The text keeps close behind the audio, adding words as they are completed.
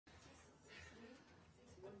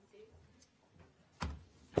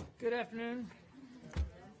Good afternoon.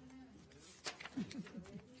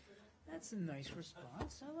 That's a nice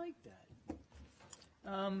response. I like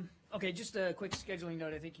that. Okay, just a quick scheduling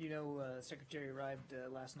note. I think you know the Secretary arrived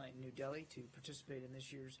last night in New Delhi to participate in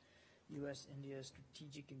this year's U.S.-India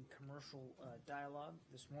Strategic and Commercial Dialogue.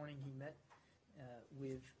 This morning he met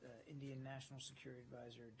with Indian National Security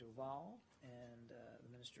Advisor Doval and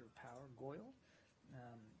the Minister of Power, Goyal.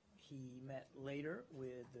 He met later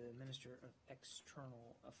with the Minister of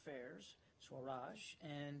External Affairs, Swaraj,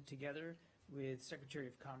 and together with Secretary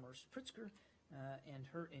of Commerce, Pritzker, and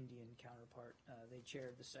her Indian counterpart, they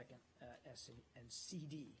chaired the second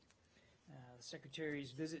SNCD. The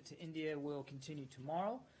Secretary's visit to India will continue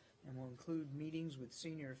tomorrow and will include meetings with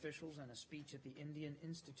senior officials and a speech at the Indian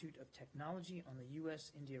Institute of Technology on the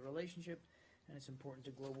U.S.-India relationship and its importance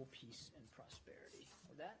to global peace and prosperity.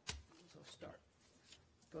 With that, let's start.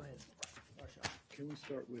 Go ahead, Marsha. Can we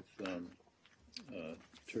start with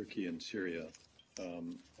Turkey and Syria?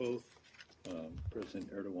 Both President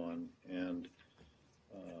Erdogan and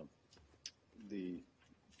the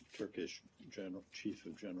Turkish Chief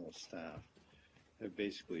of General Staff have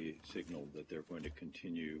basically signaled that they're going to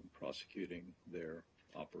continue prosecuting their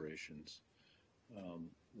operations.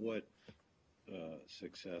 What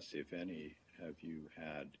success, if any, have you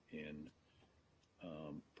had in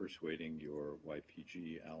persuading your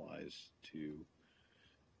YPG allies to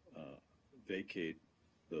vacate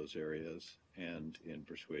those areas and in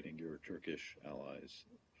persuading your Turkish allies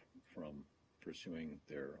from pursuing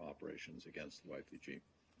their operations against the YPG?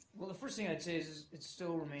 Well, the first thing I'd say is it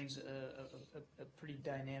still remains a pretty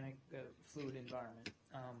dynamic, fluid environment.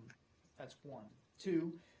 That's one.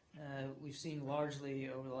 Two, we've seen largely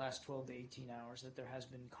over the last 12 to 18 hours that there has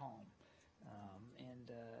been calm,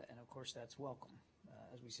 and of course that's welcome.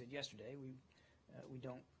 As we said yesterday, we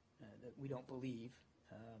don't believe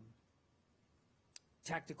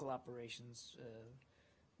tactical operations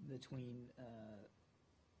between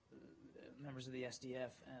members of the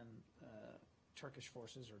SDF and Turkish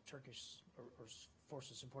forces or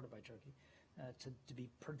forces supported by Turkey to be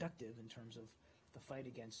productive in terms of the fight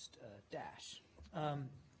against Daesh.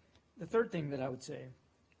 The third thing that I would say,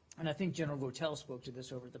 and I think General Votel spoke to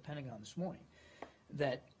this over at the Pentagon this morning,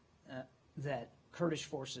 that Kurdish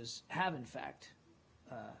forces have in fact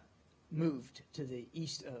moved to the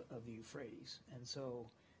east of the Euphrates, and so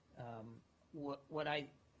what I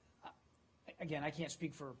can't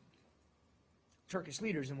speak for Turkish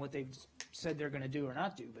leaders and what they've said they're going to do or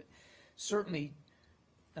not do, but certainly,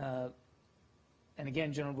 and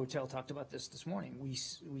again, General Votel talked about this morning, we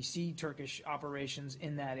see Turkish operations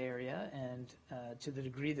in that area, and to the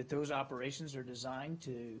degree that those operations are designed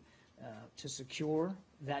to secure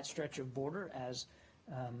that stretch of border as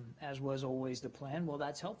was always the plan, well,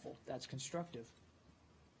 that's helpful. That's constructive.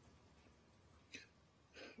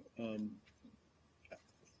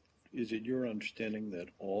 Is it your understanding that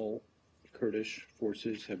all Kurdish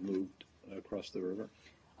forces have moved across the river?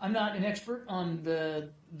 I'm not an expert on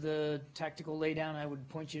the tactical laydown. I would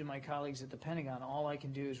point you to my colleagues at the Pentagon. All I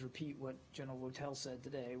can do is repeat what General Votel said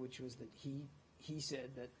today, which was that he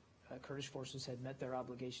said that Kurdish forces had met their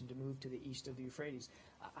obligation to move to the east of the Euphrates.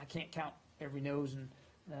 I can't count every nose and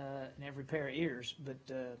every pair of ears,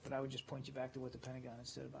 but I would just point you back to what the Pentagon had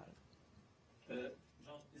said about it.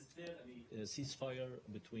 John, is there any ceasefire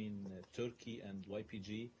between Turkey and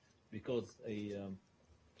YPG? Because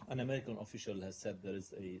an American official has said there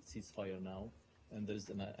is a ceasefire now, and there is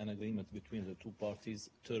an agreement between the two parties.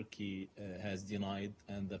 Turkey has denied,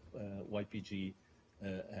 and the YPG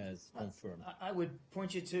has confirmed. I would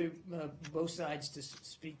point you to both sides to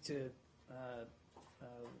speak to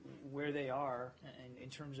where they are in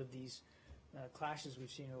terms of these clashes we've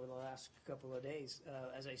seen over the last couple of days.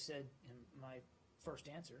 As I said in my first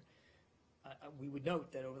answer, we would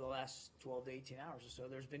note that over the last 12 to 18 hours or so,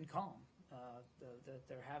 there's been calm.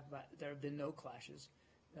 There have been no clashes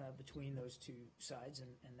between those two sides,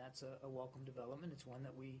 and that's a welcome development. It's one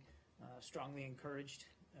that we strongly encouraged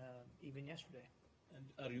even yesterday.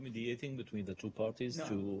 And are you mediating between the two parties?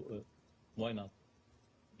 No. Why not?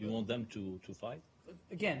 Do you want them to fight?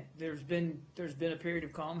 Again, there's been a period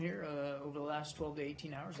of calm here over the last 12 to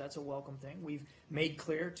 18 hours. That's a welcome thing. We've made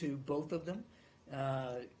clear to both of them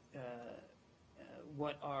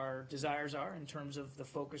what our desires are in terms of the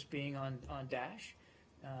focus being on Daesh.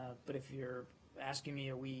 But if you're asking me,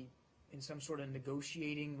 are we in some sort of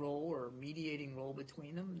negotiating role or mediating role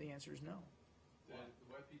between them, the answer is no. The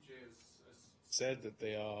YPG has said that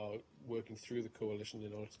they are working through the coalition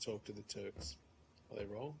in order to talk to the Turks. Are they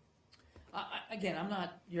wrong? Again, I'm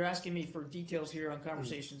not, you're asking me for details here on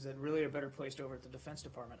conversations that really are better placed over at the Defense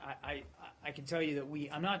Department. I can tell you that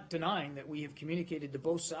I'm not denying that we have communicated to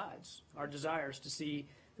both sides our desires to see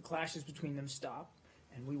the clashes between them stop,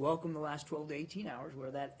 and we welcome the last 12 to 18 hours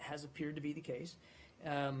where that has appeared to be the case,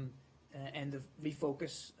 and to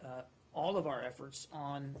refocus all of our efforts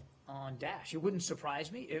on Daesh. It wouldn't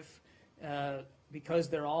surprise me if, because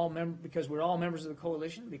we're all members of the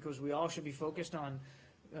coalition, because we all should be focused on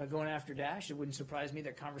going after Daesh, it wouldn't surprise me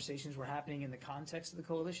that conversations were happening in the context of the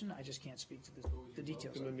coalition. I just can't speak to the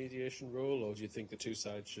details. A mediation role, or do you think the two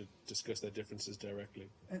sides should discuss their differences directly?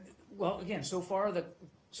 Well, again, so far the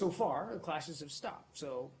clashes have stopped.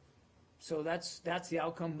 So that's the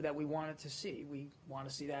outcome that we wanted to see. We want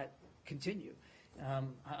to see that continue.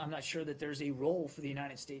 I'm not sure that there's a role for the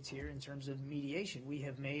United States here in terms of mediation. We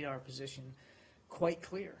have made our position quite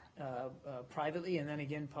clear, privately and then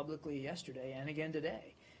again publicly yesterday and again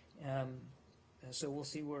today. So we'll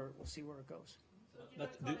see where it goes. You're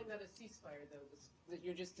not calling that a ceasefire, though. That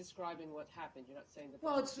you're just describing what happened. You're not saying that.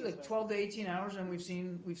 Well, it's like 12 to 18 hours, and we've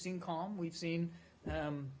seen calm. We've seen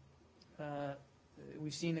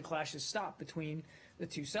the clashes stop between the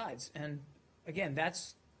two sides, and again,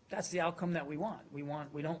 that's the outcome that we want. We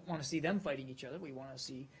don't want to see them fighting each other. We want to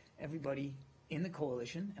see everybody in the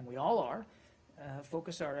coalition, and we all are,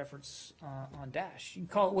 focus our efforts on Daesh. You can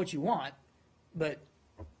call it what you want, but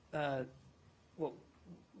I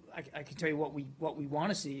can tell you what we want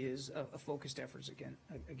to see is a focused efforts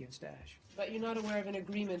against Daesh. But you're not aware of an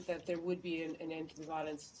agreement that there would be an end to the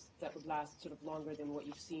violence that would last sort of longer than what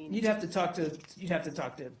you've seen. You'd have to talk to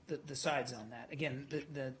the sides on that. Again,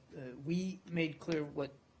 we made clear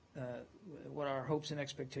what our hopes and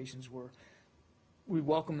expectations were. We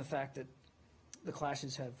welcome the fact that the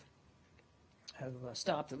clashes have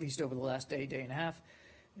stopped, at least over the last day and a half,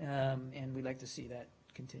 and we'd like to see that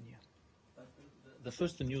continue. The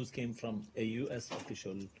first news came from a U.S.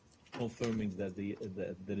 official confirming that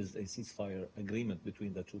there is a ceasefire agreement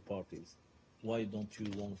between the two parties. Why don't you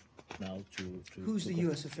want now to Who's the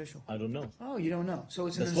U.S. official? I don't know. Oh, you don't know. So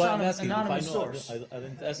it's an That's why I'm anonymous, asking. anonymous If I know, source. I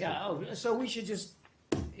didn't ask Yeah. you. Oh, so we should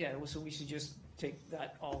just take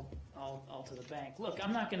that all to the bank. Look,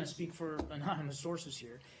 I'm not going to speak for anonymous sources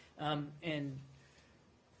here, and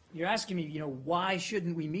you're asking me, why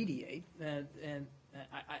shouldn't we mediate? And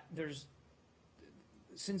there's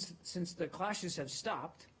since the clashes have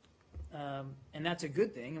stopped, and that's a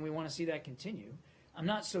good thing, and we want to see that continue. I'm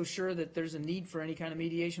not so sure that there's a need for any kind of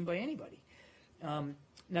mediation by anybody. And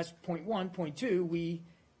that's point one. Point two, we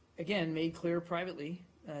again made clear privately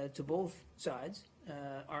to both sides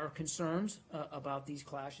our concerns about these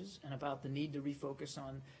clashes and about the need to refocus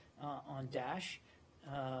on Daesh.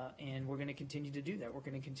 And we're going to continue to do that. We're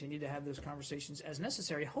going to continue to have those conversations as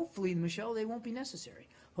necessary. Hopefully, Michelle, they won't be necessary.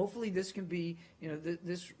 Hopefully, this can be,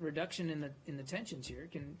 this reduction in the tensions here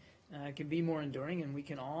can be more enduring, and we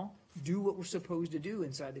can all do what we're supposed to do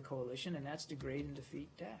inside the coalition, and that's degrade and defeat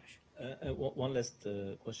Daesh. One last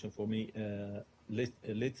question for me.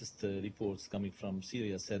 Latest reports coming from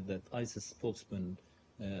Syria said that ISIS spokesman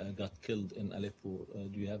got killed in Aleppo.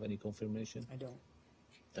 Do you have any confirmation? I don't.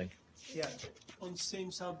 Thank you. Yeah. On the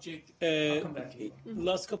same subject, I'll come back to you.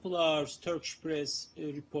 last couple hours, Turkish press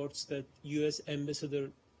reports that U.S. Ambassador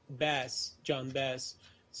John Bass,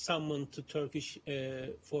 summoned to Turkish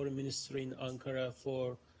Foreign Minister in Ankara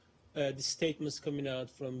for the statements coming out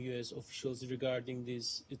from U.S. officials regarding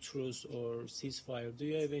this truce or ceasefire. Do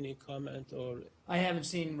you have any comment or? I haven't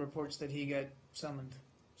seen reports that he got summoned,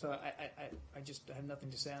 so I just have nothing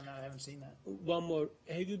to say on that. I haven't seen that. One more.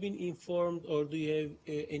 Have you been informed or do you have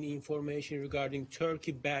any information regarding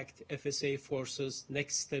Turkey-backed FSA forces,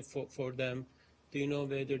 next step for them? Do you know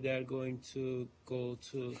whether they're going to go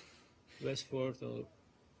to westward or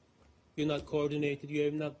you're not coordinated? You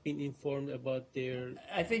have not been informed about their...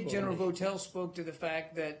 I think General Votel spoke to the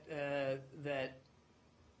fact that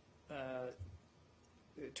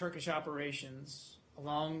Turkish operations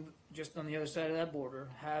along just on the other side of that border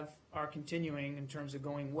are continuing in terms of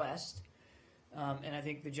going west, and I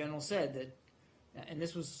think the general said that, and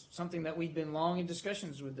this was something that we've been long in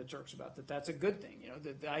discussions with the Turks about, that's a good thing.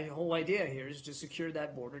 The whole idea here is to secure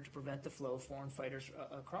that border to prevent the flow of foreign fighters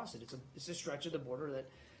across it. It's a stretch of the border that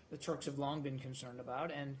the Turks have long been concerned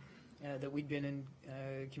about, and that we've been in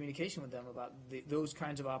communication with them about those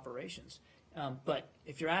kinds of operations. But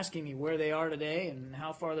if you're asking me where they are today and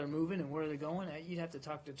how far they're moving and where they're going, you'd have to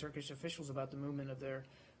talk to Turkish officials about the movement of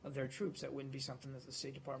their troops. That wouldn't be something that the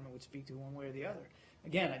State Department would speak to one way or the other.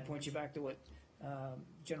 Again, I'd point you back to what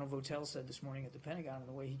General Votel said this morning at the Pentagon and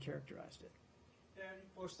the way he characterized it. There are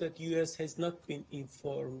reports that U.S. has not been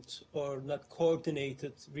informed or not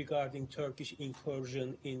coordinated regarding Turkish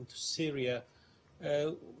incursion into Syria.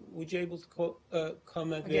 Would you able to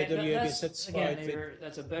comment whether you have been satisfied with?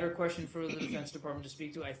 That's a better question for the Defense Department to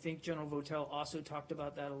speak to. I think General Votel also talked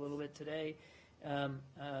about that a little bit today. I'll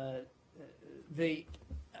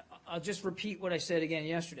just repeat what I said again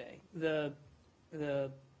yesterday. The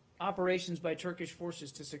operations by Turkish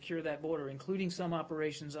forces to secure that border, including some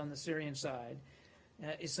operations on the Syrian side,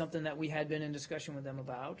 is something that we had been in discussion with them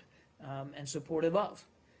about and supportive of.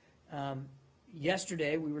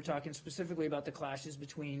 Yesterday, we were talking specifically about the clashes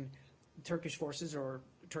between Turkish forces or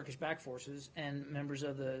Turkish-backed forces and members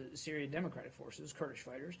of the Syrian Democratic Forces, Kurdish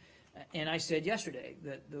fighters. And I said yesterday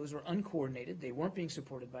that those were uncoordinated. They weren't being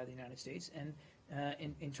supported by the United States. And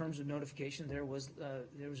in terms of notification, there was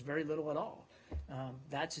very little at all.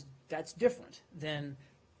 That's different than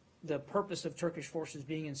the purpose of Turkish forces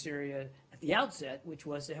being in Syria at the outset, which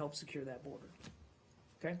was to help secure that border.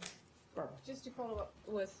 Okay? Barbara. Just to follow up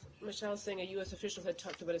with Michelle saying a U.S. official had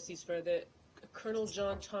talked about a ceasefire, the Colonel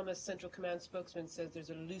John Thomas, Central Command spokesman, says there's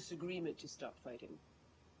a loose agreement to stop fighting.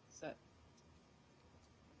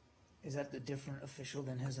 Is that the different official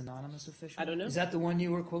than his anonymous official? I don't know. Is that the one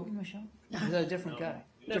you were quoting, Michelle? Is that a different guy?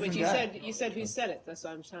 No, Different but guy. you said who said it. That's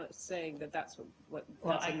why I'm saying that's what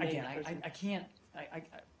Well, that's a named person. I can't.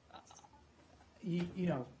 You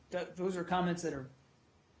know, those are comments that are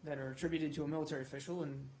attributed to a military official,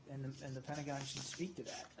 and the Pentagon should speak to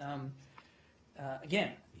that.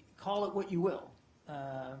 Again, call it what you will.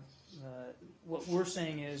 What we're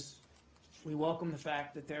saying is, we welcome the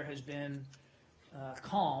fact that there has been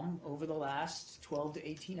calm over the last 12 to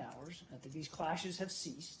 18 hours. That these clashes have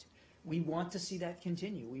ceased. We want to see that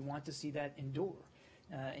continue. We want to see that endure.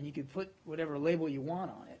 And you could put whatever label you want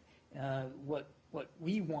on it. What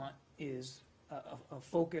we want is a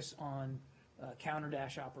focus on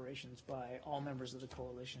counter-dash operations by all members of the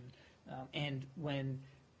coalition. And when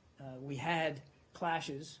we had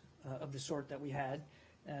clashes of the sort that we had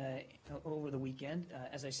over the weekend,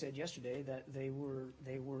 as I said yesterday, that they were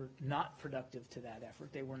not productive to that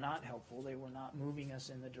effort. They were not helpful. They were not moving us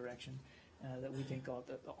in the direction that we think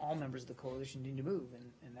all members of the coalition need to move,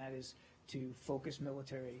 and that is to focus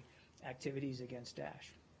military activities against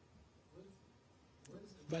Daesh.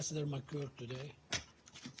 Ambassador McGurk today?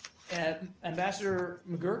 Ambassador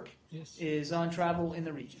McGurk Yes. is on travel in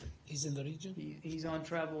the region. He's in the region? He's on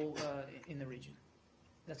travel in the region.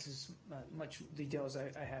 That's as much detail as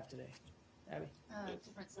I have today. Abby?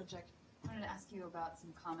 Different subject. I wanted to ask you about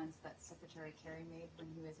some comments that Secretary Kerry made when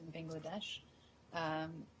he was in Bangladesh.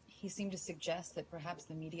 He seemed to suggest that perhaps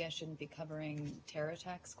the media shouldn't be covering terror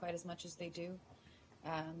attacks quite as much as they do.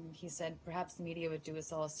 He said perhaps the media would do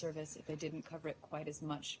us all a service if they didn't cover it quite as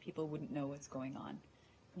much. People wouldn't know what's going on.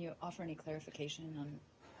 Can you offer any clarification on?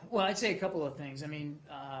 Well, I'd say a couple of things. I mean,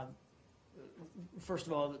 first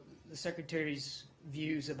of all, the Secretary's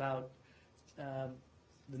views about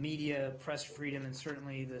the media, press freedom, and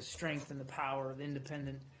certainly the strength and the power of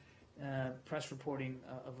independent press reporting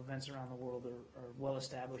of events around the world are well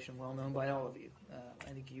established and well known by all of you.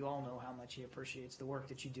 I think you all know how much he appreciates the work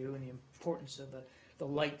that you do and the importance of the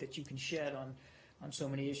light that you can shed on so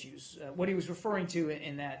many issues. What he was referring to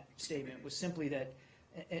in that statement was simply that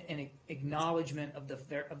an acknowledgement of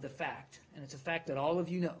the fact, and it's a fact that all of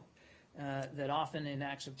you know, that often in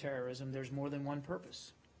acts of terrorism there's more than one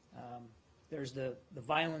purpose. There's the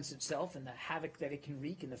violence itself and the havoc that it can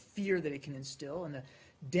wreak and the fear that it can instill and the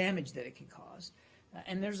damage that it can cause.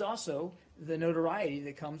 And there's also the notoriety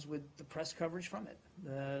that comes with the press coverage from it,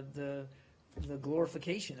 the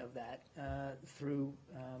glorification of that through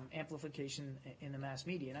amplification in the mass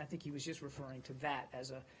media. And I think he was just referring to that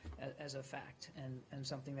as a fact and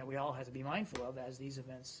something that we all have to be mindful of as these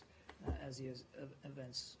events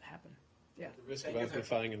happen. Yeah. The risk of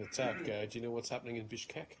amplifying an attack. Do you know what's happening in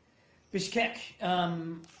Bishkek? Bishkek.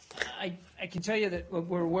 I can tell you that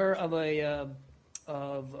we're aware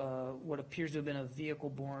of what appears to have been a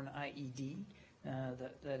vehicle-borne IED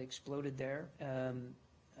that exploded there.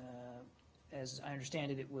 As I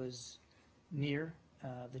understand it, it was near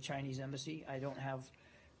the Chinese embassy. I don't have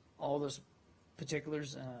all those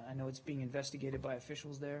particulars. I know it's being investigated by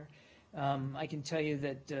officials there. I can tell you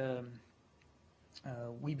that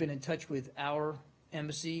we've been in touch with our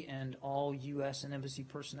embassy, and all U.S. and embassy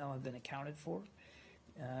personnel have been accounted for.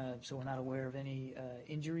 So we're not aware of any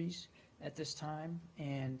injuries at this time.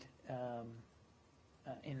 And now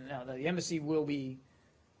the embassy will be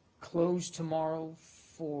closed tomorrow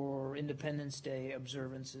for Independence Day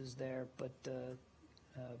observances there, but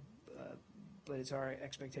it's our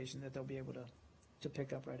expectation that they'll be able to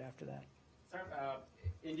pick up right after that. Sir,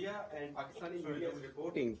 India and Pakistani media is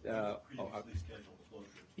reporting.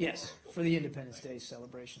 Yes, for the Independence Day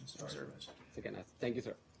celebrations observance. Second, thank you,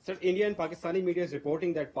 sir. Sir, India and Pakistani media is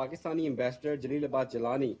reporting that Pakistani ambassador Jalilabad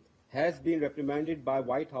Jalani has been reprimanded by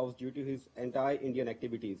White House due to his anti-Indian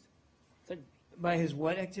activities. Sir, By his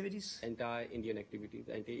what activities? anti-Indian activities,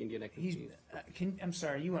 anti-Indian He's, activities. I'm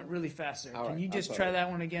sorry, you went really fast there. All Can right, you I'm just sorry. try that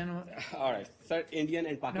one again? All right, sir. Indian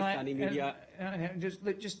and Pakistani media. Just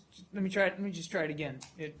let me try it. Let me just try it again.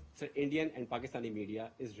 Sir, Indian and Pakistani media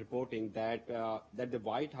is reporting that that the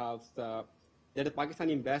White House, that the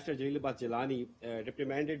Pakistani ambassador Jalilabad Jalani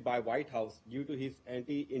reprimanded by White House due to his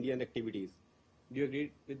anti-Indian activities. Do you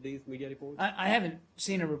agree with these media reports? I haven't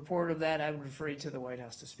seen a report of that. I would refer you to the White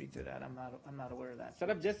House to speak to that. I'm not aware of that. Sir,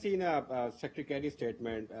 I've just seen a Secretary Kerry's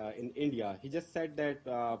statement in India. He just said that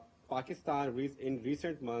Pakistan in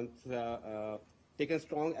recent months taken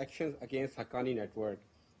strong actions against Haqqani network.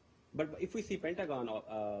 But if we see Pentagon,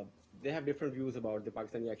 they have different views about the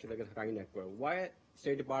Pakistani actions against Haqqani network. Why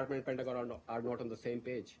State Department and Pentagon are not on the same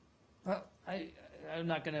page? Well, I'm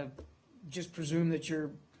not going to just presume that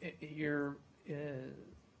your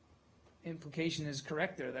implication is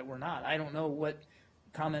correct there, that we're not. I don't know what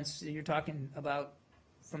comments you're talking about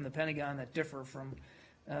from the Pentagon that differ from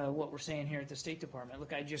what we're saying here at the State Department.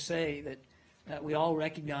 Look, I just say that we all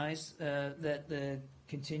recognize that the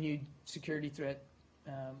continued security threat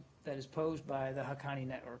that is posed by the Haqqani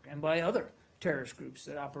network and by other terrorist groups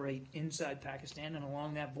that operate inside Pakistan and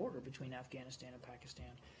along that border between Afghanistan and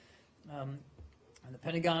Pakistan. And the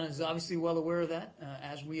Pentagon is obviously well aware of that,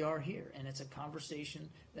 as we are here, and it's a conversation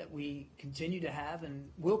that we continue to have and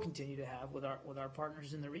will continue to have with our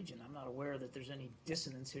partners in the region. I'm not aware that there's any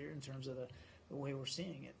dissonance here in terms of the way we're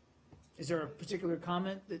seeing it. Is there a particular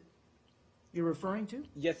comment that you're referring to?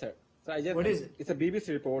 Yes, sir. So What is it? It's a BBC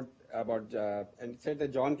report about, and it said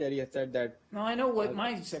that John Kerry has said that. No, I know what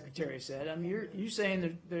my secretary said. I mean, you're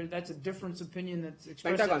saying that that's a difference opinion that's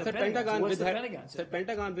expressed Pentagon, at the sir, Pentagon. Pentagon So what's the withheld, Pentagon sir, say?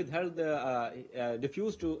 Pentagon withheld,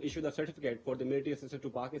 refused to issue the certificate for the military assistance to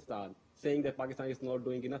Pakistan, saying that Pakistan is not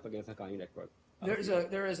doing enough against the Haqqani network.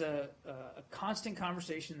 There is a constant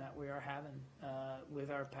conversation that we are having with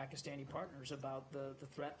our Pakistani partners about the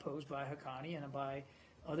threat posed by Haqqani and by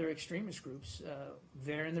other extremist groups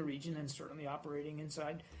there in the region and certainly operating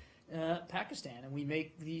inside Pakistan. And we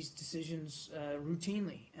make these decisions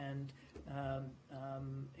routinely, and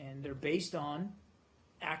they're based on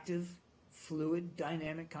active, fluid,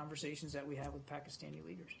 dynamic conversations that we have with Pakistani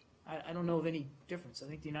leaders. I don't know of any difference. I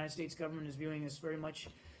think the United States government is viewing this very much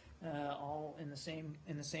all in the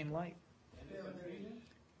same light.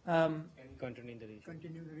 Continue in the region.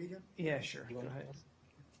 Continue the region? Yeah, sure. You Go want to ahead.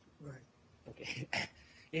 Go ahead. Okay.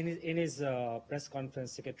 In his press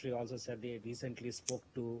conference, Secretary also said they recently spoke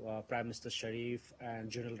to Prime Minister Sharif and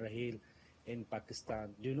General Rahil in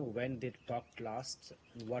Pakistan. Do you know when they talked last?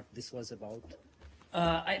 What this was about?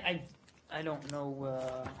 I don't know.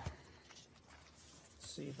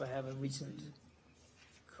 Let's see if I have a recent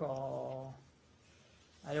call.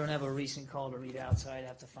 I don't have a recent call to read out, so I'd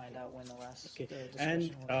have to find out when the last discussion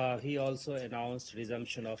And was. he also announced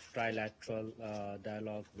resumption of trilateral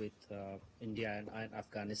dialogue with India and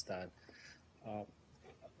Afghanistan.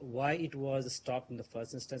 Why it was stopped in the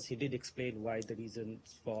first instance, he did explain why the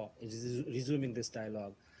reasons for resuming this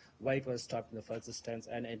dialogue, why it was stopped in the first instance,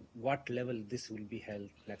 and at what level this will be held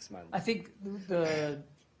next month. I think the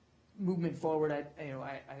movement forward,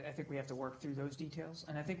 I think we have to work through those details.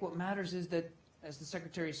 And I think what matters is that, as the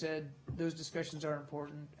Secretary said, those discussions are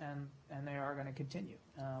important and they are going to continue.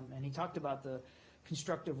 And he talked about the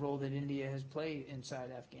constructive role that India has played inside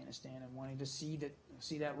Afghanistan and wanting to see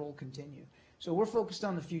that role continue. So we're focused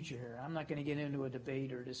on the future here. I'm not going to get into a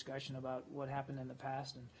debate or discussion about what happened in the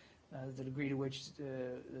past and the degree to which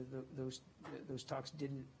those talks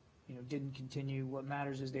didn't continue. What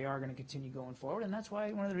matters is they are going to continue going forward, and that's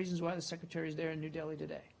why one of the reasons why the Secretary is there in New Delhi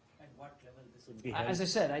today. At what level this would be held? As I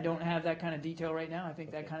said, I don't have that kind of detail right now. I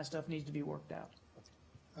think that kind of stuff needs to be worked out.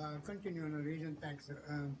 Continue on the region, thanks.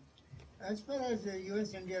 As far as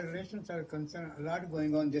U.S.-India relations are concerned, a lot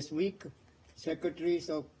going on this week. Secretaries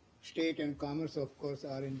of State and Commerce, of course,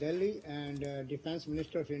 are in Delhi, and Defense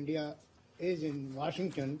Minister of India is in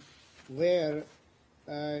Washington, where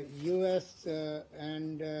U.S.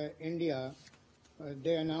 and India,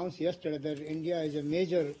 they announced yesterday that India is a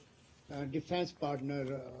major defense partner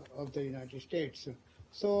of the United States.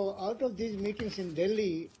 So out of these meetings in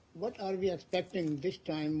Delhi, what are we expecting this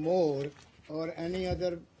time more, or any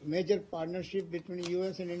other major partnership between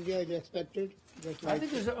U.S. and India is expected? I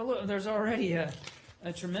think there's already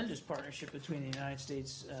a tremendous partnership between the United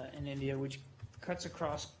States and India, which cuts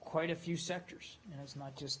across quite a few sectors. And it's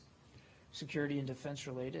not just security and defense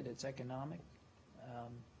related. It's economic,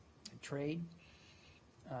 trade,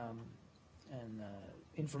 and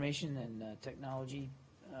information and technology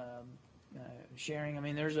sharing. I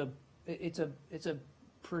mean, it's a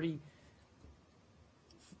pretty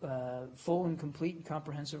full and complete and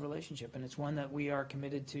comprehensive relationship, and it's one that we are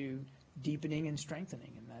committed to deepening and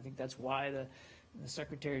strengthening. And I think that's why the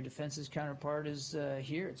Secretary of Defense's counterpart is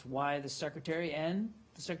here. It's why the Secretary and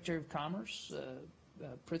the Secretary of Commerce,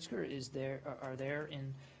 Pritzker, are there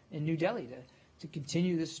in New Delhi to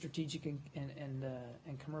continue this strategic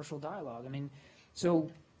and commercial dialogue. I mean, so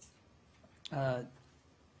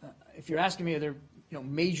if you're asking me, are there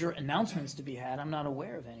major announcements to be had? I'm not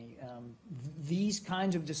aware of any. These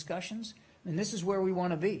kinds of discussions, and this is where we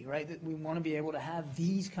want to be, right? That we want to be able to have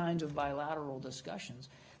these kinds of bilateral discussions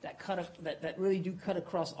that really do cut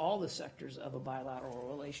across all the sectors of a bilateral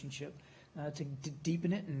relationship to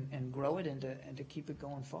deepen it and grow it and to keep it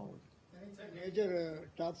going forward. Major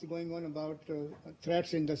talks going on about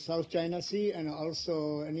threats in the South China Sea and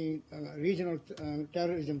also any regional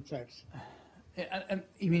terrorism threats.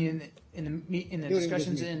 You mean in the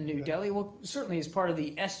discussions in New Delhi? Well, certainly as part of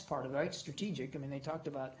the S part of it, right? Strategic. I mean, they talked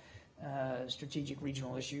about strategic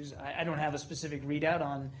regional issues. I don't have a specific readout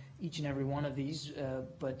on each and every one of these,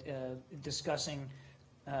 but discussing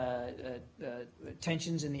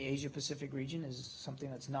tensions in the Asia-Pacific region is something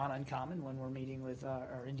that's not uncommon when we're meeting with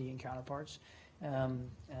our Indian counterparts.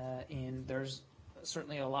 And there's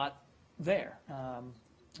certainly a lot there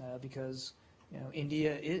because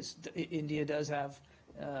India does have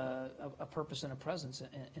a purpose and a presence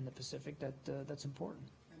in the Pacific that's important.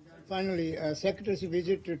 Finally, Secretary's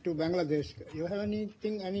visit to Bangladesh. You have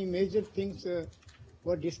any major things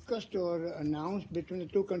were discussed or announced between the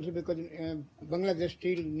two countries, because Bangladesh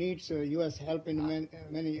still needs U.S. help in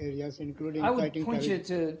many areas, including fighting terrorism? I would point you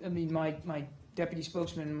to, my deputy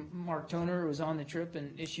spokesman, Mark Toner, was on the trip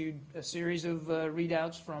and issued a series of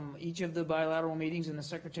readouts from each of the bilateral meetings, and the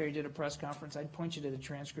Secretary did a press conference. I'd point you to the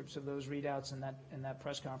transcripts of those readouts and that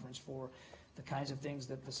press conference for the kinds of things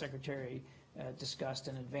that the Secretary discussed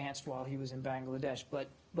and advanced while he was in Bangladesh. But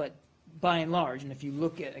by and large, and if you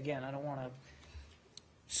look at, again, I don't want to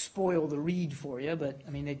spoil the read for you, but I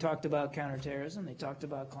mean, they talked about counterterrorism, they talked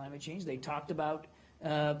about climate change, they talked about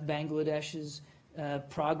Bangladesh's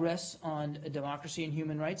progress on democracy and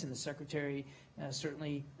human rights, and the Secretary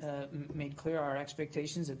certainly made clear our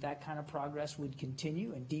expectations that kind of progress would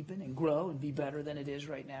continue and deepen and grow and be better than it is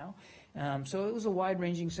right now. So it was a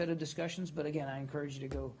wide-ranging set of discussions, but again, I encourage you to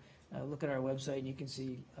go look at our website, and you can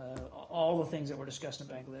see all the things that were discussed in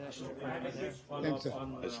Bangladesh.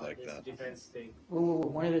 It's like that. Defense thing. Whoa,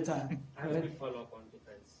 one at a time. I have a quick follow-up on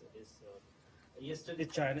defense. Yesterday,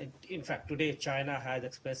 China, in fact, today, China has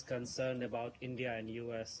expressed concern about India and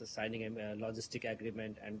U.S. signing a logistic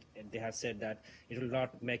agreement, and they have said that it will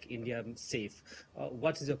not make India safe.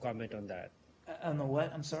 What is your comment on that? On the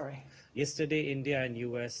what? I'm sorry. Yesterday, India and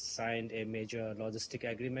U.S. signed a major logistic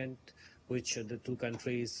agreement, which the two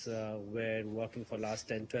countries were working for last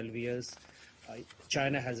 10, 12 years.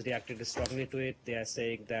 China has reacted strongly to it. They are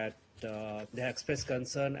saying that they have expressed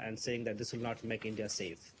concern and saying that this will not make India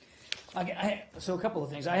safe. Okay, so a couple of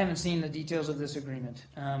things. I haven't seen the details of this agreement,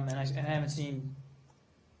 and I haven't seen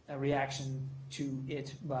a reaction to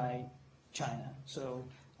it by China. So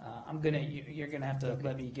you're gonna have to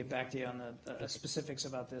let me get back to you on the specifics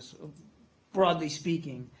about this. Broadly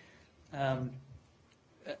speaking,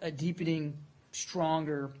 a deepening,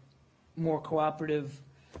 stronger, more cooperative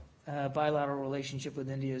bilateral relationship with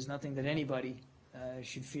India is nothing that anybody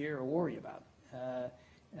should fear or worry about.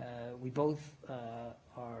 We both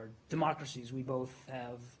are democracies. We both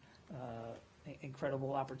have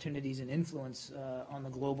incredible opportunities and influence on the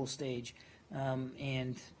global stage,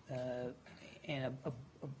 and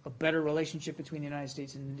a better relationship between the United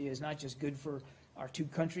States and India is not just good for our two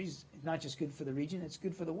countries, it's not just good for the region, it's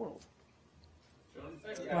good for the world.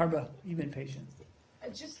 Barbara, you've been patient. I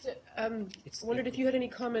just wondered if you had any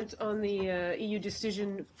comment on the EU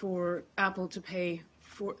decision for Apple to pay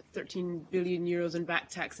 13 billion euros in back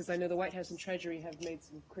taxes. I know the White House and Treasury have made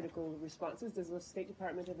some critical responses. Does the State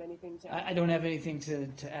Department have anything to add? I don't have anything to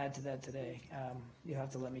add to that today. You'll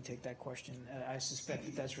have to let me take that question. I suspect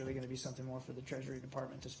that that's really going to be something more for the Treasury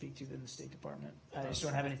Department to speak to than the State Department. I just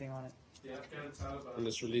don't have anything on it. The Afghan Taliban. And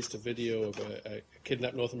it's released a video of a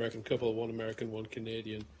kidnapped North American couple, one American, one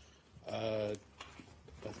Canadian.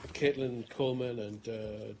 Caitlin Coleman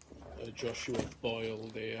and Joshua Boyle,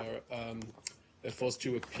 they're forced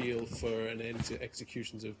to appeal for an end to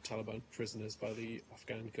executions of Taliban prisoners by the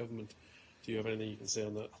Afghan government. Do you have anything you can say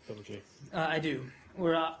on that publicly? I do.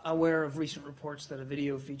 We're aware of recent reports that a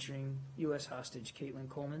video featuring U.S. hostage Caitlin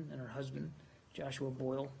Coleman and her husband, Joshua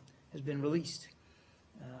Boyle, has been released.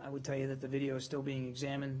 I would tell you that the video is still being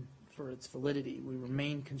examined for its validity. We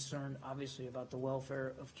remain concerned, obviously, about the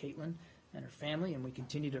welfare of Caitlin and her family, and we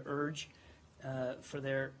continue to urge for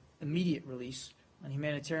their immediate release on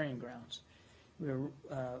humanitarian grounds.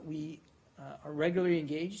 We are regularly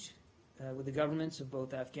engaged with the governments of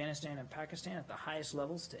both Afghanistan and Pakistan at the highest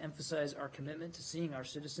levels to emphasize our commitment to seeing our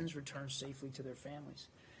citizens return safely to their families.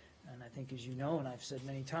 And I think, as you know, and I've said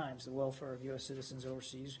many times, the welfare of U.S. citizens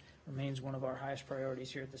overseas remains one of our highest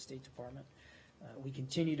priorities here at the State Department. We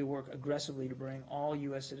continue to work aggressively to bring all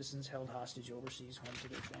U.S. citizens held hostage overseas home to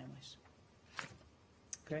their families.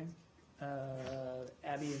 Okay?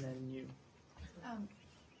 Abby, and then you.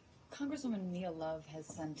 Congresswoman Mia Love has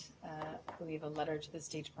sent, I believe, a letter to the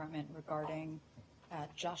State Department regarding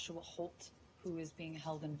Joshua Holt, who is being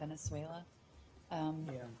held in Venezuela.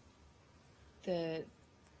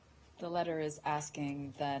 The letter is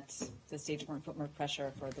asking that the State Department put more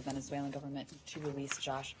pressure for the Venezuelan government to release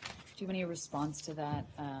Josh. Do you have any response to that,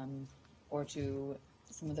 or to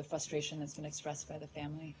some of the frustration that's been expressed by the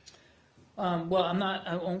family? Well,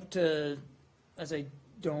 I won't,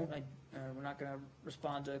 we're not going to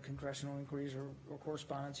respond to congressional inquiries or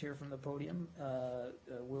correspondence here from the podium.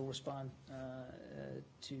 We'll respond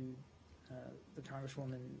to the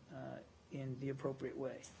Congresswoman in the appropriate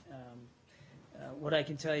way. What I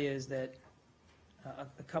can tell you is that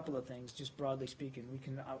a couple of things, just broadly speaking. We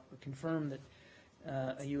can confirm that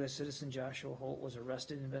a U.S. citizen, Joshua Holt, was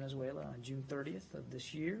arrested in Venezuela on June 30th of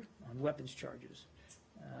this year on weapons charges,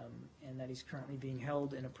 and that he's currently being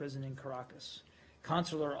held in a prison in Caracas.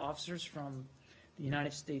 Consular officers from the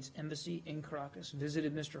United States Embassy in Caracas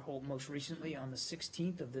visited Mr. Holt most recently on the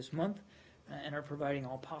 16th of this month and are providing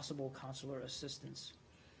all possible consular assistance.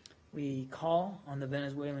 We call on the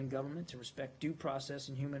Venezuelan government to respect due process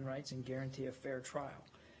and human rights and guarantee a fair trial.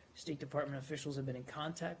 State Department officials have been in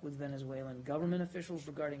contact with Venezuelan government officials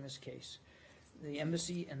regarding this case. The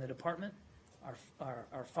embassy and the department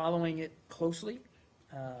are following it closely.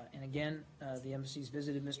 And again, the embassy's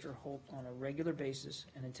visited Mr. Holt on a regular basis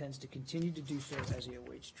and intends to continue to do so as he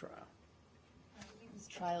awaits trial. I believe his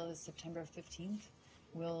trial is September 15th.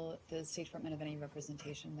 Will the State Department have any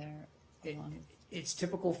representation there? It's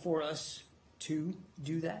typical for us to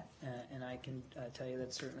do that, and I can tell you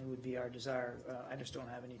that certainly would be our desire. I just don't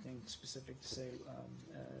have anything specific to say,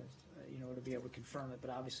 to be able to confirm it.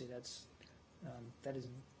 But obviously, that is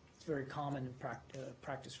very common in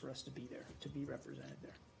practice for us to be there, to be represented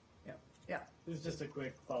there. Yeah. This is just a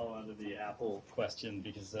quick follow-on to the Apple question,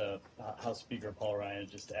 because House Speaker Paul Ryan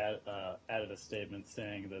just added a statement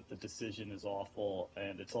saying that the decision is awful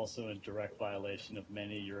and it's also in direct violation of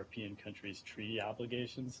many European countries' treaty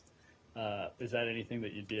obligations. Is that anything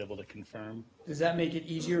that you'd be able to confirm? Does that make it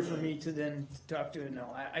easier for me to then talk to it?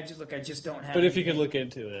 No, I just don't have. But if you could look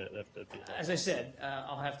into it, that'd be helpful. As I said,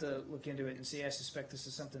 I'll have to look into it and see. I suspect this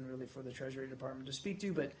is something really for the Treasury Department to speak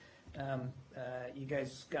to, but you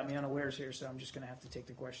guys got me unawares here, so I'm just going to have to take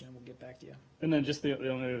the question and we'll get back to you. And then just the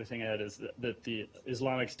only other thing I had is that the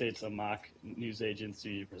Islamic State's Amaq news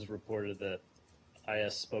agency has reported that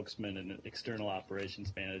IS spokesman and external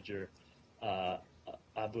operations manager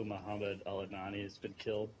Abu Muhammad al-Adnani has been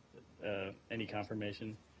killed. Any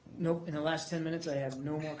confirmation? Nope. In the last 10 minutes, I have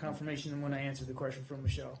no more confirmation than when I answered the question from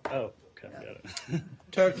Michelle. Oh, okay, got it.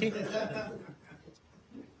 Turkey?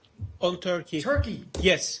 On Turkey. Turkey?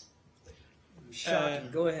 Yes.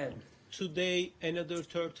 Shocking. Go ahead. Today, another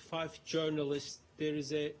 35 journalists, there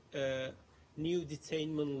is a new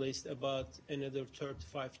detainment list about another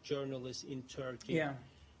 35 journalists in Turkey. Yeah.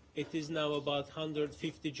 It is now about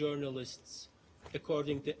 150 journalists,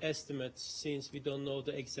 according to estimates, since we don't know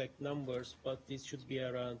the exact numbers, but this should be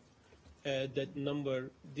around that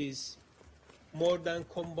number. This more than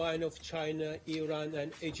combined of China, Iran,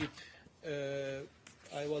 and Egypt.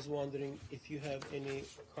 I was wondering if you have any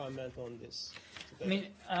comment on this. I mean,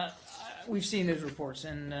 we've seen those reports,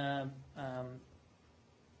 and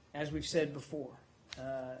as we've said before,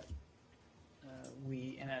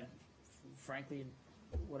 frankly,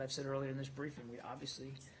 what I've said earlier in this briefing, we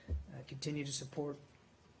obviously continue to support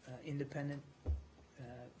independent,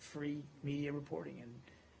 free media reporting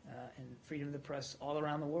and freedom of the press all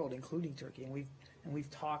around the world, including Turkey. And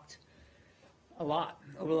we've talked a lot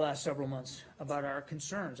over the last several months about our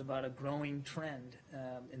concerns about a growing trend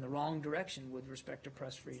in the wrong direction with respect to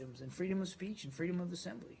press freedoms and freedom of speech and freedom of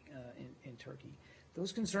assembly in Turkey.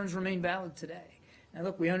 Those concerns remain valid today. Now,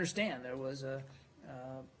 look, we understand there was a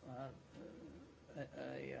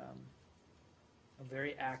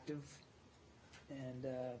very active and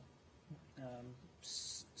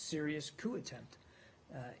serious coup attempt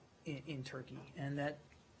in Turkey, and that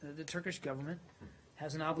the Turkish government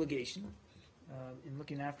has an obligation in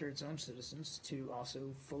looking after its own citizens to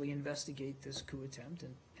also fully investigate this coup attempt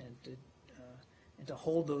and to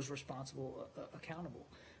hold those responsible accountable.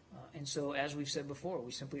 And so, as we've said before,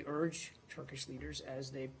 we simply urge Turkish leaders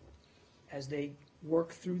as they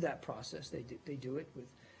work through that process, they do it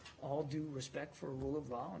with all due respect for rule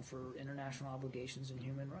of law and for international obligations and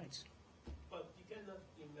human rights. But you cannot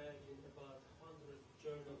imagine about 100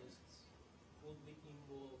 journalists would be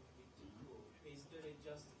involved with the coup. Is there a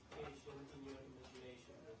justification in your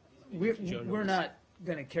imagination that these We're not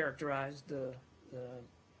going to characterize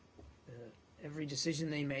every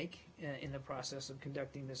decision they make in the process of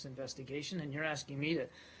conducting this investigation, and you're asking me to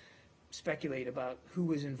speculate about who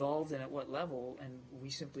was involved and at what level, and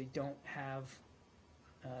we simply don't have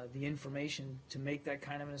the information to make that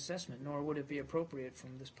kind of an assessment, nor would it be appropriate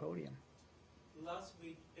from this podium. Last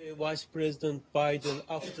week, Vice President Biden,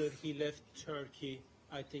 after he left Turkey,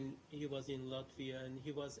 I think he was in Latvia, and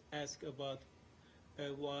he was asked about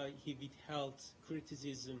why he withheld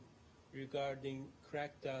criticism regarding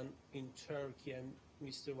crackdown in Turkey, and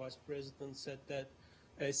Mr. Vice President said that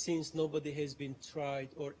since nobody has been tried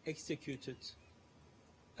or executed,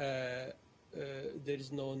 there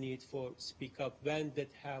is no need for speak up. When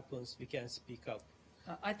that happens, we can speak up.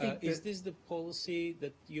 I think is this the policy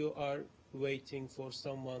that you are waiting for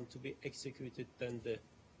someone to be executed than the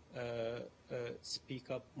speak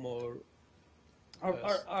up more?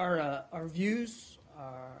 Our views,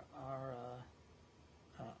 our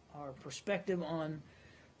perspective on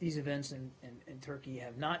these events in Turkey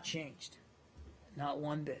have not changed, not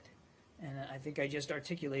one bit. And I think I just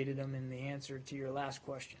articulated them in the answer to your last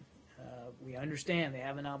question. We understand they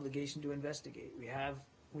have an obligation to investigate. We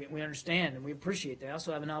understand and we appreciate they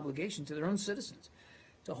also have an obligation to their own citizens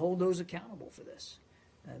to hold those accountable for this.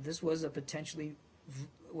 This was a potentially,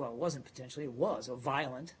 well, it wasn't potentially, it was a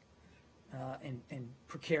violent and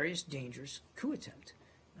precarious, dangerous coup attempt.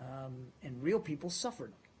 And real people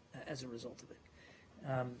suffered as a result of it.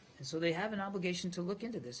 And so they have an obligation to look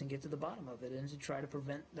into this and get to the bottom of it and to try to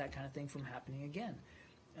prevent that kind of thing from happening again.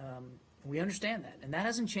 We understand that. And that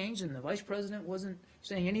hasn't changed, and the Vice President wasn't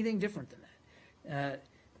saying anything different than that.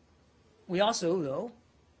 We also, though,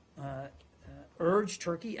 urge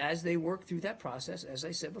Turkey, as they work through that process, as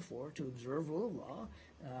I said before, to observe rule of law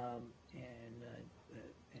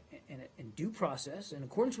and due process in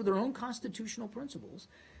accordance with their own constitutional principles,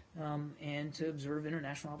 and to observe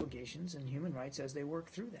international obligations and human rights as they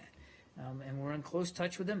work through that. And we're in close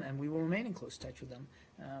touch with them, and we will remain in close touch with them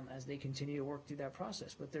as they continue to work through that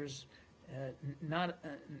process. But there's no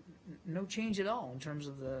change at all in terms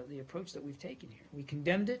of the approach that we've taken here. We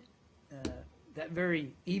condemned it that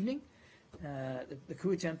very evening, the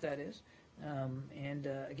coup attempt, that is. And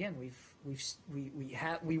again, we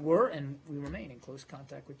were and we remain in close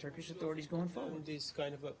contact with Turkish authorities going forward. This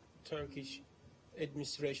kind of a Turkish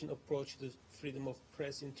administration approach to freedom of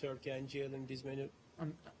press in Turkey and jailing these many.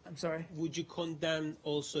 I'm sorry? Would you condemn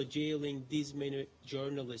also jailing these many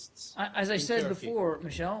journalists? As I said Turkey? before,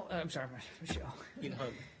 Michelle, Michelle.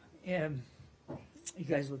 Ilhan. You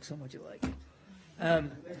guys look so much alike.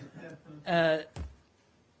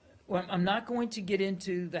 Well, I'm not going to get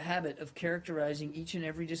into the habit of characterizing each and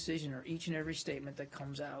every decision or each and every statement that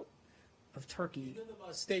comes out of Turkey.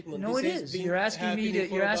 Statement. No, it is. You're asking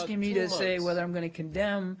me to say whether I'm going to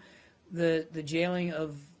condemn the jailing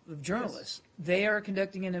of journalists. Yes. They are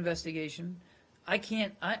conducting an investigation. I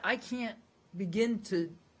can't begin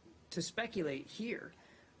to speculate here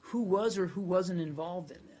who was or who wasn't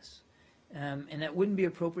involved in this, and that wouldn't be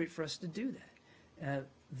appropriate for us to do that.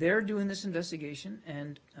 They're doing this investigation,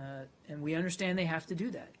 and we understand they have to do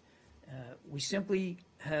that. We simply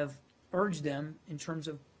have urged them in terms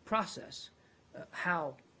of process,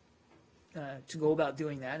 how to go about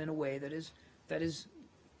doing that in a way that is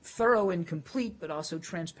thorough and complete, but also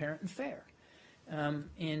transparent and fair.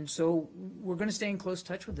 And so we're going to stay in close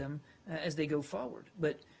touch with them as they go forward.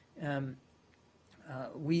 But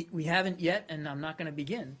we haven't yet, and I'm not going to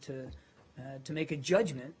begin to make a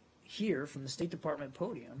judgment here from the State Department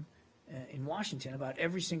podium in Washington about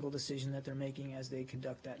every single decision that they're making as they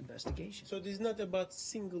conduct that investigation. So this is not about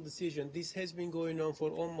single decision. This has been going on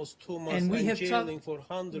for almost 2 months, and we have jailing for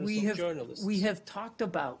hundreds of journalists. We have talked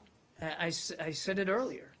about, I said it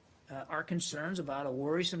earlier, our concerns about a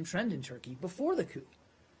worrisome trend in Turkey before the coup,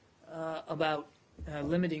 about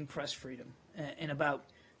limiting press freedom and about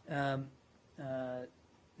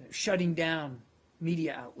shutting down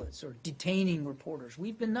media outlets or detaining reporters.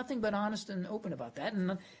 We've been nothing but honest and open about that.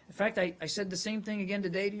 And in fact, I said the same thing again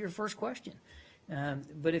today to your first question.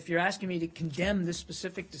 But if you're asking me to condemn this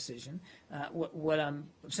specific decision, what I'm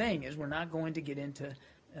saying is we're not going to get into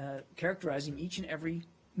characterizing each and every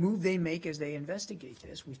move they make as they investigate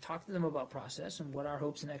this. We've talked to them about process and what our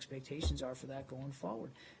hopes and expectations are for that going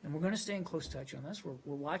forward. And we're going to stay in close touch on this. We're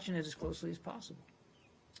watching it as closely as possible.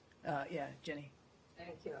 Yeah, Jenny.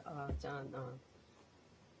 Thank you, John.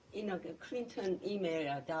 In a Clinton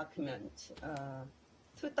email document,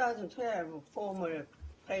 2012, former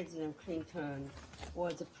President Clinton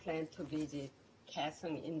was planned to visit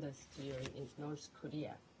Kaesong Industry in North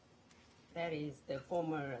Korea. That is, the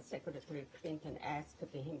former Secretary Clinton asked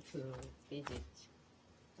him to visit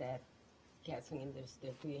that Kaesong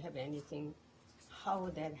Industry. Do you have anything? How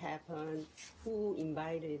that happened? Who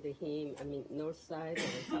invited him? I mean, north side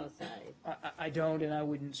or south side? I don't, and I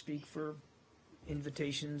wouldn't speak for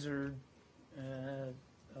invitations or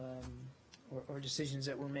decisions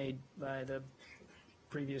that were made by the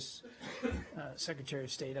previous Secretary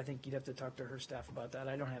of State. I think you'd have to talk to her staff about that.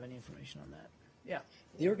 I don't have any information on that. Yeah.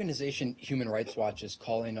 The organization Human Rights Watch is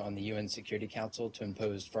calling on the UN Security Council to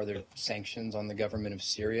impose further sanctions on the government of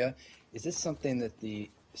Syria. Is this something that the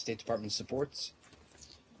State Department supports?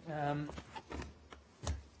 I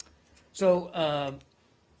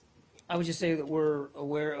would just say that we're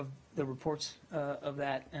aware of the reports of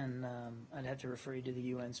that, and I'd have to refer you to the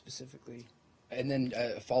UN specifically. And then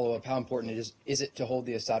a follow-up, how important is it to hold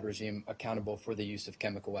the Assad regime accountable for the use of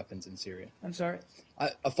chemical weapons in Syria? I'm sorry?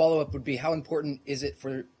 A follow-up would be, how important is it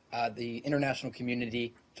for the international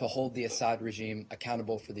community to hold the Assad regime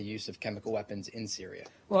accountable for the use of chemical weapons in Syria?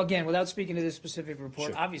 Well, again, without speaking to this specific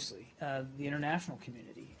report, Sure. Obviously, the international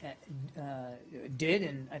community did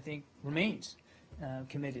and I think remains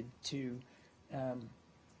committed to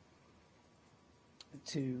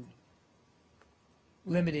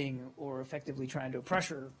limiting or effectively trying to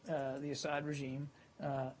pressure the Assad regime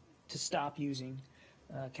to stop using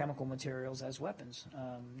chemical materials as weapons.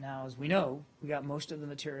 Now, as we know, we got most of the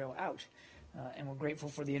material out, and we're grateful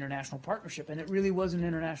for the international partnership, and it really was an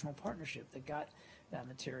international partnership that got that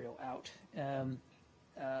material out.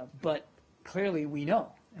 But clearly we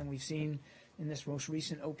know, and we've seen in this most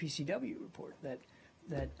recent OPCW report that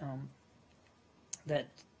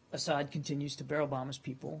Assad continues to barrel bomb his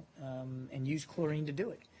people and use chlorine to do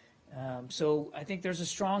it. So I think there's a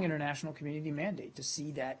strong international community mandate to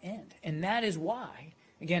see that end. And that is why,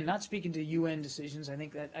 again, not speaking to UN decisions, I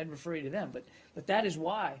think that I'd refer you to them, but that is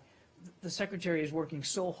why the Secretary is working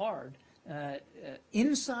so hard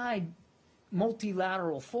inside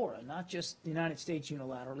multilateral fora, not just the United States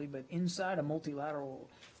unilaterally, but inside a multilateral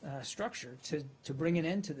structure to bring an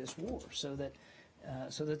end to this war so that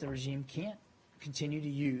the regime can't continue to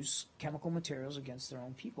use chemical materials against their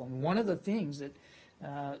own people. And one of the things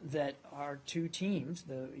that our two teams,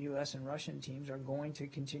 the U.S. and Russian teams, are going to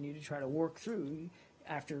continue to try to work through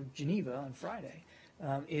after Geneva on Friday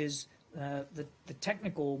is the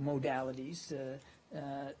technical modalities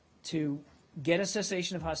to get a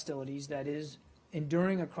cessation of hostilities that is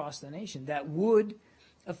enduring across the nation that would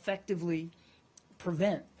effectively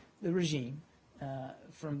prevent the regime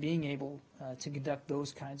from being able to conduct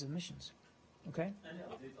those kinds of missions. Okay? Any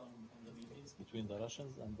update on the meetings between the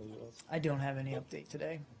Russians and the U.S.? I don't have any update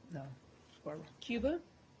today. No. Barbara? Cuba?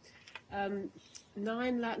 9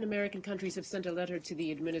 Latin American countries have sent a letter to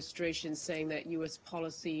the administration saying that U.S.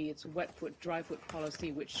 policy, its wet foot, dry foot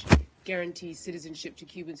policy, which guarantees citizenship to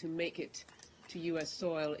Cubans who make it to U.S.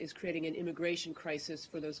 soil, is creating an immigration crisis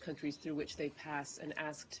for those countries through which they pass, and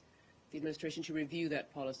asked the administration to review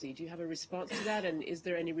that policy. Do you have a response to that, and is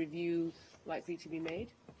there any review likely to be made?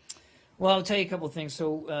 Well, I'll tell you a couple of things.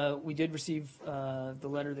 So we did receive the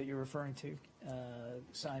letter that you're referring to,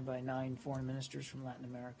 signed by 9 foreign ministers from Latin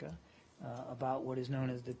America, about what is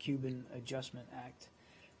known as the Cuban Adjustment Act.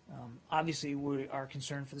 Obviously, we are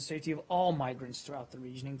concerned for the safety of all migrants throughout the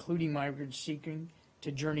region, including migrants seeking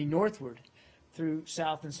to journey northward through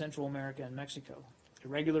South and Central America and Mexico.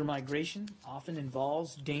 Irregular migration often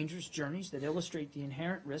involves dangerous journeys that illustrate the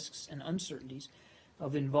inherent risks and uncertainties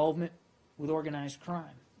of involvement with organized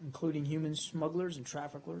crime, including human smugglers and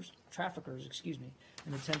traffickers,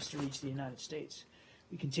 in attempts to reach the United States.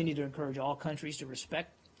 We continue to encourage all countries to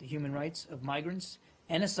respect the human rights of migrants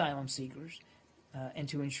and asylum seekers, and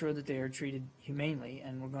to ensure that they are treated humanely.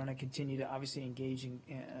 And we're going to continue to obviously engage in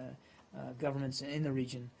governments in the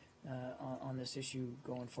region on this issue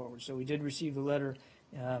going forward. So we did receive the letter.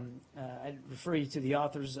 I'd refer you to the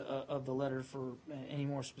authors of the letter for any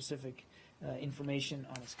more specific information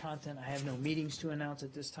on its content. I have no meetings to announce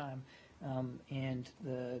at this time, and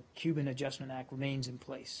the Cuban Adjustment Act remains in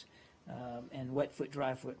place, and wet foot,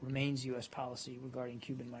 dry foot remains U.S. policy regarding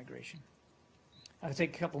Cuban migration. I'll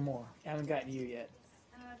take a couple more. I haven't gotten to you yet.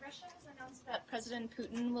 Russia has announced that President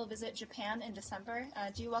Putin will visit Japan in December.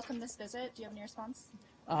 Do you welcome this visit? Do you have any response?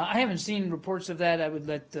 I haven't seen reports of that. I would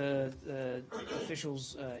let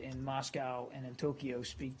officials in Moscow and in Tokyo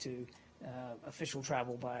speak to official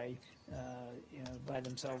travel by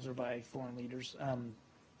themselves or by foreign leaders.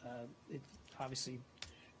 Obviously,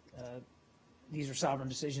 these are sovereign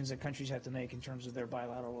decisions that countries have to make in terms of their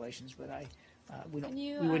bilateral relations. But we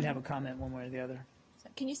wouldn't have a comment one way or the other.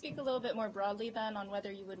 Can you speak a little bit more broadly then on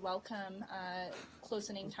whether you would welcome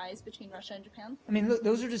closening ties between Russia and Japan? I mean,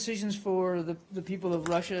 those are decisions for the people of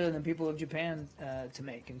Russia and the people of Japan to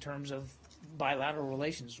make in terms of bilateral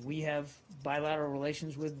relations. We have bilateral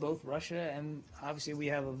relations with both Russia, and obviously we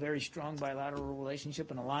have a very strong bilateral relationship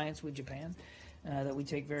and alliance with Japan that we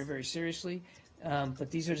take very, very seriously. But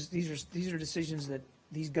these are decisions that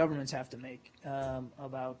these governments have to make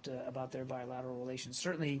about their bilateral relations.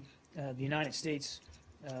 Certainly, the United States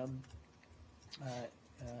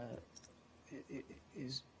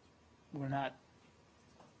we're not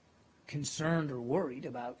concerned or worried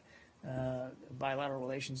about bilateral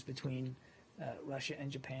relations between Russia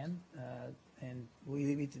and Japan, and we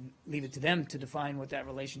leave it to them to define what that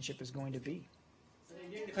relationship is going to be.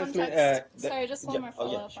 Sorry, just one more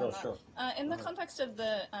follow-up on that. In the context of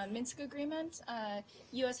the Minsk agreement,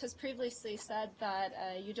 U.S. has previously said that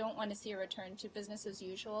you don't want to see a return to business as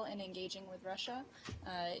usual in engaging with Russia.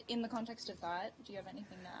 In the context of that, do you have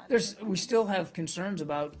anything to add? We still have concerns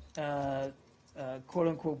about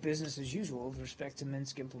quote-unquote business as usual with respect to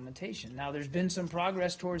Minsk implementation. Now, there's been some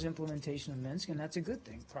progress towards implementation of Minsk, and that's a good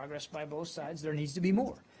thing. Progress by both sides. There needs to be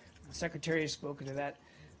more. The Secretary has spoken to that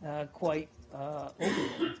quite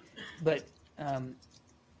openly. But,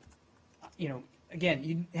 again,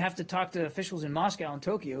 you have to talk to officials in Moscow and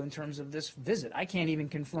Tokyo in terms of this visit. I can't even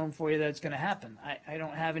confirm for you that it's going to happen. I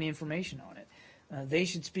don't have any information on it. They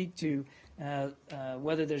should speak to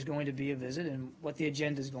whether there's going to be a visit and what the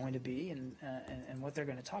agenda is going to be and what they're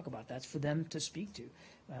going to talk about. That's for them to speak to.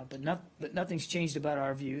 But nothing's changed about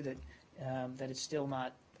our view that it's still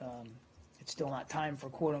not time for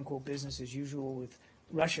quote unquote business as usual with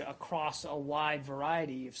Russia across a wide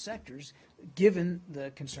variety of sectors, given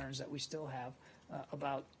the concerns that we still have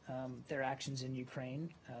about their actions in Ukraine,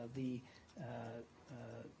 the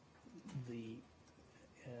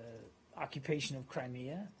occupation of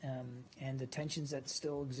Crimea, and the tensions that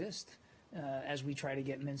still exist as we try to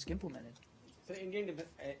get Minsk implemented. So the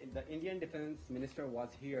Indian defense minister was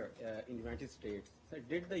here in the United States. So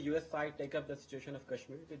did the U.S. side take up the situation of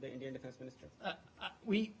Kashmir with the Indian defense minister?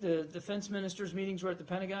 The defense minister's meetings were at the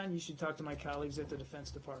Pentagon. You should talk to my colleagues at the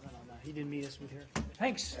Defense Department on that. He did meet us with here.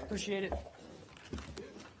 Thanks. Appreciate it.